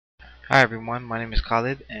Hi everyone, my name is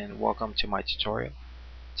Khalid and welcome to my tutorial.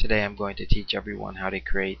 Today I'm going to teach everyone how to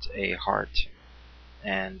create a heart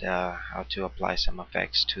and how to apply some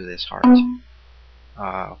effects to this heart.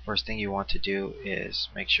 First thing you want to do is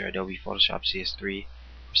make sure Adobe Photoshop CS3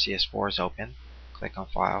 or CS4 is open. Click on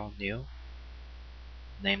File, New,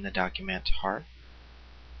 name the document Heart,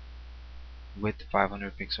 width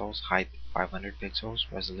 500 pixels, height 500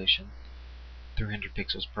 pixels, resolution 300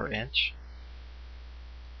 pixels per inch.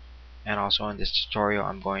 And also in this tutorial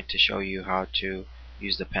I'm going to show you how to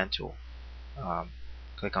use the pen tool.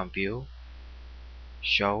 Click on View,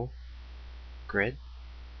 Show, Grid,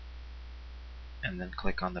 and then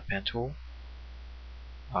click on the pen tool.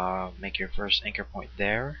 Make your first anchor point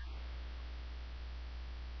there,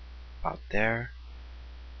 about there,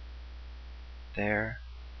 there,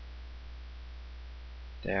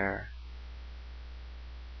 there,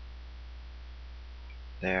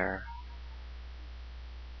 there,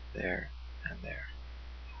 there, and there.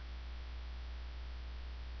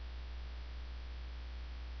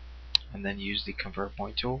 And then use the convert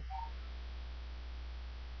point tool.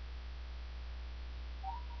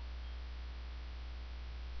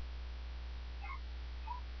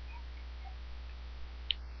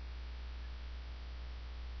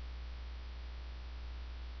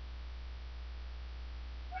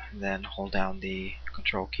 And then hold down the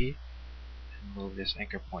control key and move this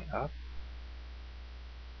anchor point up.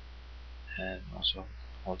 And also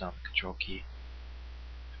hold down the control key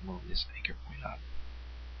and move this anchor point up.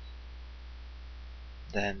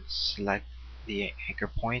 Then select the anchor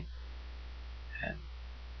point and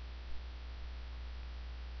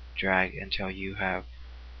drag until you have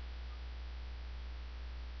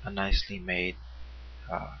a nicely made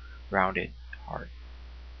rounded heart.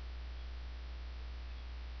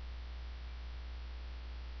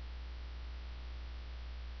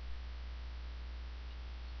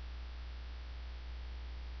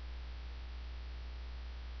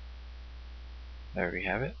 There we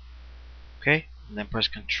have it. Okay, and then press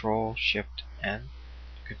Control Shift N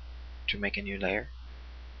to make a new layer.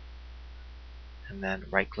 And then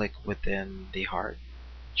right click within the heart,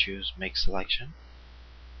 choose Make Selection.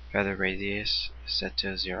 Feather radius set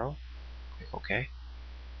to 0. Click OK.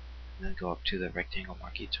 And then go up to the rectangle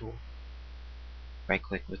marquee tool. Right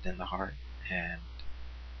click within the heart and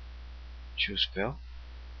choose Fill.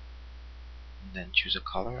 And then choose a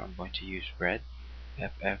color. I'm going to use red,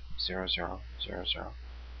 FF0000.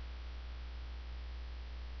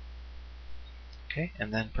 Okay,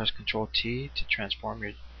 and then press Ctrl T to transform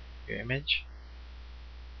your image.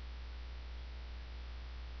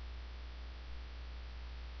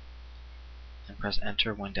 And press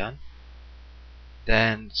Enter when done.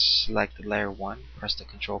 Then select layer 1, press the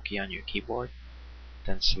Control key on your keyboard.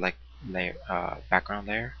 Then select layer, background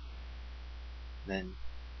layer. Then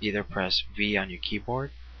either press V on your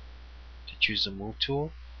keyboard to choose the Move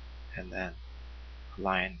tool, and then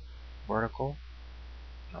align vertical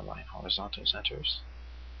and align horizontal centers.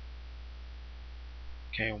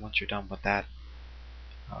 Okay, once you're done with that,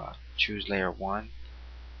 choose layer 1,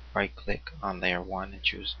 right click on layer 1 and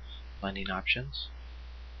choose blending options.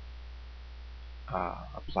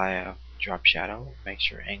 Apply a drop shadow, make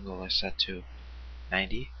sure angle is set to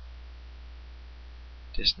 90,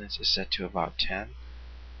 distance is set to about 10,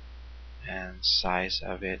 and size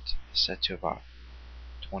of it is set to about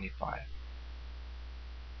 25.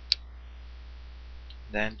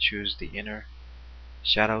 Then choose the inner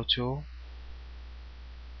shadow tool,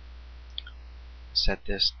 set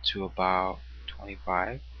this to about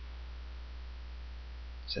 25,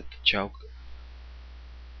 set the choke,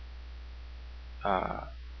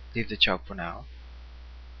 leave the choke for now.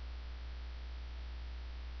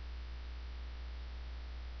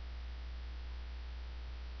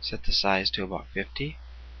 Set the size to about 50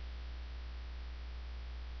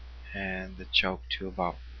 and the choke to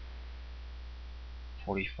about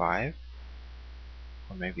 45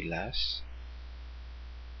 or maybe less.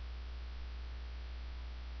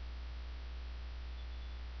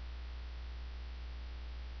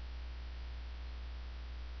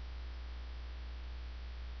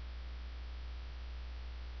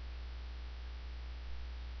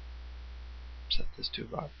 Set this to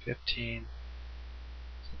about 15.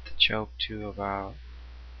 Set the choke to about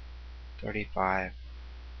 35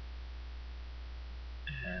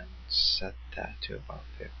 and set that to about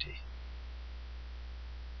 50.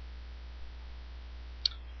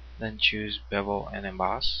 Then choose Bevel and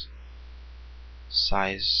Emboss.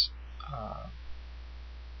 Size,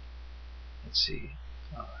 let's see,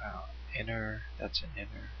 inner, that's an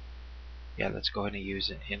inner. Yeah, let's go ahead and use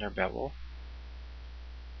an inner bevel.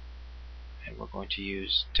 And we're going to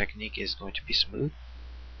use, technique is going to be smooth.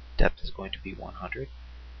 depth is going to be 100.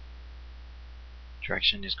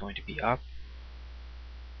 Direction is going to be up.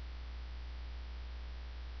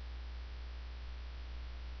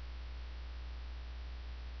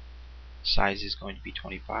 Size is going to be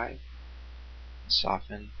 25.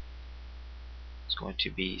 Soften is going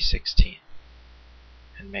to be 16.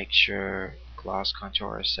 And make sure gloss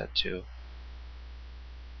contour is set to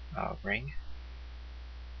ring.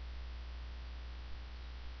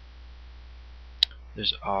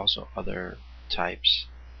 There's also other types.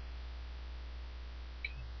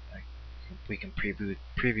 We can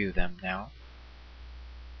preview them now.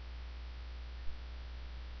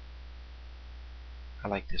 I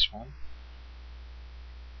like this one.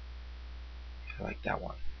 I like that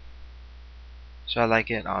one. So I like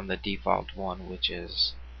it on the default one, which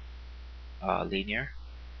is linear.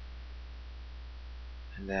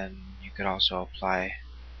 And then you could also apply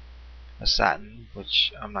a satin,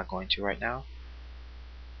 which I'm not going to right now.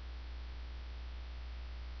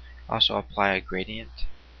 Also apply a gradient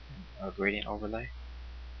overlay.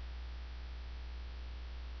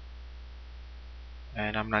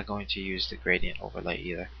 And I'm not going to use the gradient overlay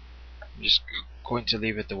either. I'm just going to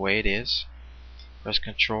leave it the way it is. Press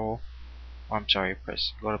Control.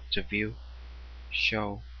 Go up to View,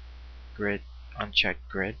 Show, Grid, uncheck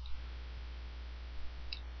Grid,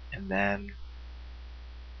 and then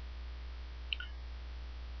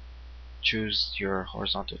choose your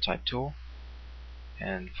horizontal type tool.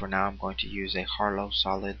 And for now, I'm going to use a Harlow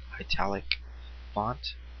Solid Italic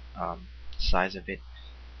font. The size of it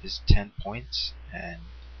is 10 points, and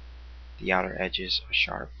the outer edges are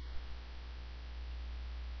sharp.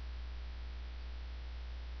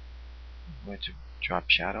 I'm going to drop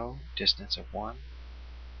shadow, distance of 1,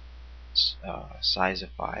 size of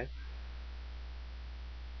 5.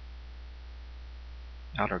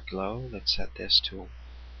 Outer glow, let's set this to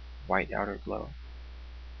white outer glow.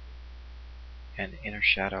 And inner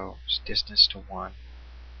shadow, distance to 1,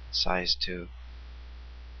 size to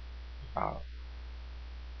about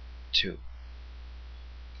 2.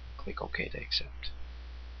 Click OK to accept.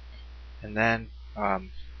 And then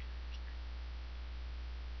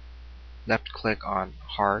left click on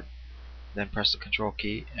heart, then press the Control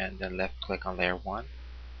key, and then left click on layer 1.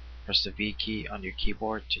 Press the V key on your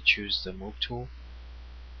keyboard to choose the move tool,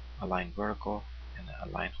 align vertical, and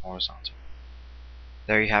align horizontal.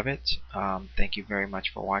 There you have it. Thank you very much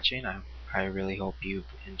for watching. I really hope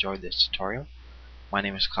you've enjoyed this tutorial. My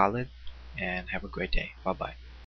name is Khalid, and have a great day. Bye bye.